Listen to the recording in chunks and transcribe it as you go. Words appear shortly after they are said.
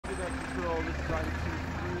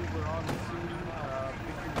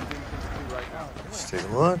Let's take a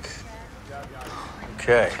look.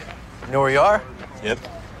 Okay. You know where you are? Yep.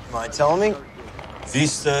 Mind telling me?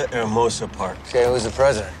 Vista Hermosa Park. Okay, who's the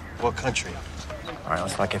president? What country? All right,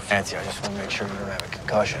 let's not get fancy. I just want to make sure you don't have a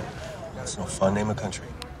concussion. That's no fun. Name a country.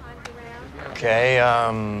 Okay,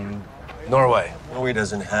 Norway. Norway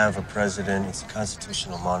doesn't have a president. It's a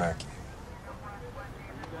constitutional monarchy.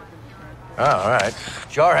 Oh, all right.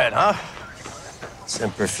 Jarhead, huh?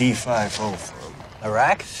 Semper Fi for him.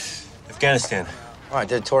 Iraq? Afghanistan. All right,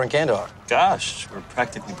 did a tour in Kandahar. Gosh, we're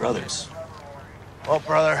practically brothers. Well,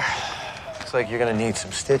 brother, looks like you're gonna need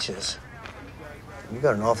some stitches. You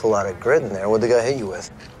got an awful lot of grit in there. What'd the guy hit you with?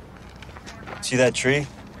 See that tree?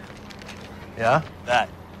 Yeah? That.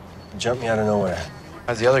 It jumped me out of nowhere.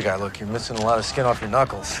 How's the other guy look? You're missing a lot of skin off your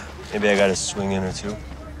knuckles. Maybe I got a swing in or two.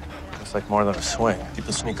 Looks like more than a swing.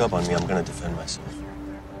 People sneak up on me, I'm gonna defend myself.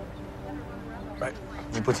 Right.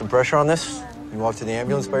 You put some pressure on this? You walk to the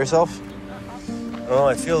ambulance by yourself? Oh,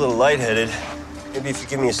 I feel a little lightheaded. Maybe if you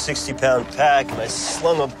give me a 60-pound pack and I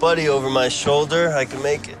slung a buddy over my shoulder, I can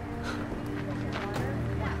make it.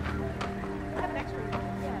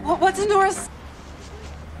 What's in Nora's?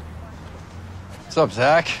 What's up,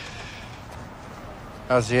 Zach?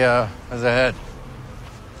 How's the head?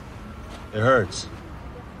 It hurts.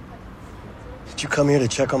 Did you come here to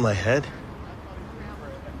check on my head?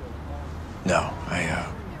 No,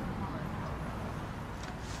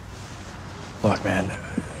 Look, man,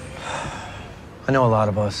 I know a lot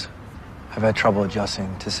of us have had trouble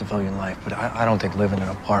adjusting to civilian life, but I don't think living in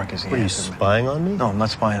a park is the What, are you answer. spying on me? No, I'm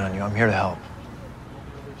not spying on you. I'm here to help.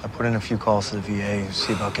 I put in a few calls to the VA to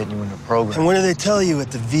see about getting you into a program. And what do they tell you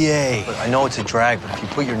at the VA? Look, I know it's a drag, but if you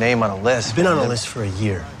put your name on a list... It's been on a list for a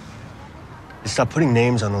year. They stopped putting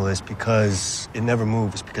names on the list because it never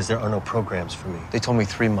moves, because there are no programs for me. They told me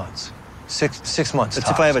 3 months. Six months That's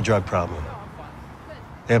tops. if I have a drug problem.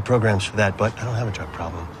 They have programs for that, but I don't have a drug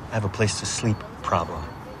problem. I have a place to sleep problem.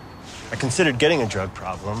 I considered getting a drug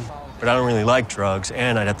problem, but I don't really like drugs,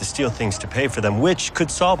 and I'd have to steal things to pay for them, which could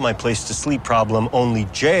solve my place to sleep problem, only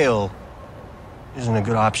jail isn't a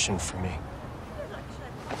good option for me.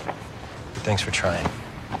 But thanks for trying.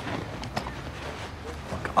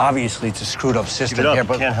 Look, obviously, it's a screwed up system Keep it up, here,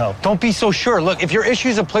 but can't help. don't be so sure. Look, if your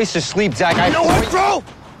issue's a place to sleep, Zach, You know what, bro?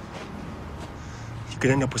 You could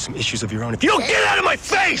end up with some issues of your own if you don't get out of my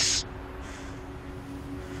face!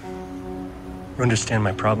 You understand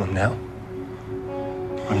my problem now?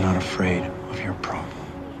 I'm not afraid of your problem.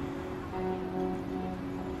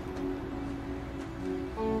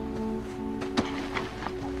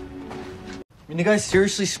 I mean, the guy's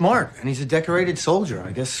seriously smart, and he's a decorated soldier.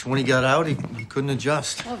 I guess when he got out, he couldn't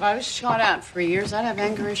adjust. Well, if I was shot at for years, I'd have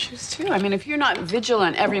anger issues, too. I mean, if you're not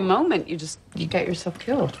vigilant every moment, you get yourself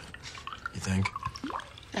killed. You think?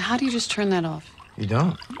 How do you just turn that off? You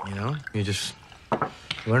don't, you know? You just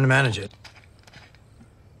learn to manage it.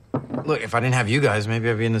 Look, if I didn't have you guys, maybe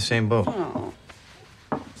I'd be in the same boat. Oh.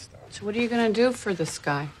 So what are you going to do for this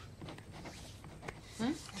guy? I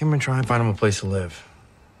think I'm gonna try and find him a place to live.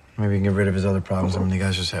 Maybe he can get rid of his other problems. I mean, the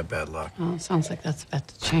guys just have bad luck. Oh, sounds like that's about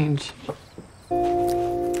to change.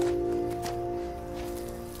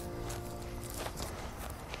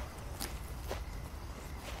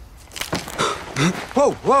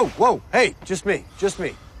 Whoa, whoa, whoa. Hey, just me.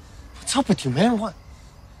 What's up with you, man? What?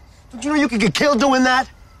 Don't you know you could get killed doing that?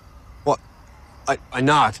 What? I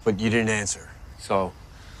knocked, but you didn't answer. So,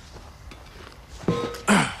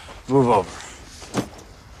 move over.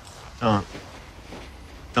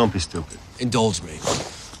 Don't be stupid. Indulge me.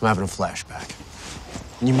 I'm having a flashback.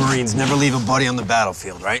 You Marines never leave a buddy on the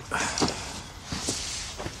battlefield, right?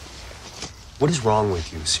 What is wrong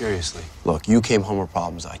with you? Seriously. Look, you came home with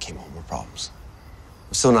problems, I came home with problems.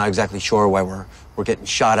 I'm still not exactly sure why we're getting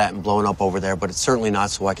shot at and blown up over there, but it's certainly not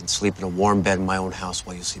so I can sleep in a warm bed in my own house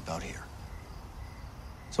while you sleep out here.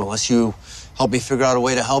 So unless you help me figure out a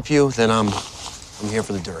way to help you, then I'm here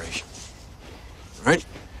for the duration. All right?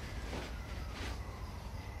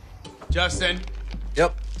 Justin.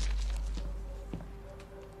 Yep.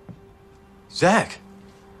 Zach.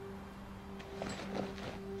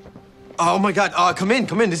 Oh my God! Come in.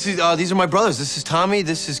 These are my brothers. This is Tommy.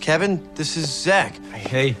 This is Kevin. This is Zach.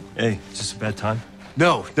 Hey, is this a bad time?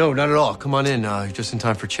 No, not at all. Come on in. You're just in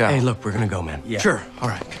time for chow. Hey, look, we're gonna go, man. Yeah. Sure. All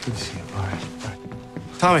right. Good to see you. All right.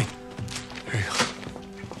 Tommy. There you go.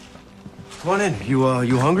 Come on in.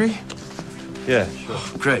 You hungry? Yeah, sure.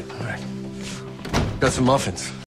 Great. All right. Got some muffins.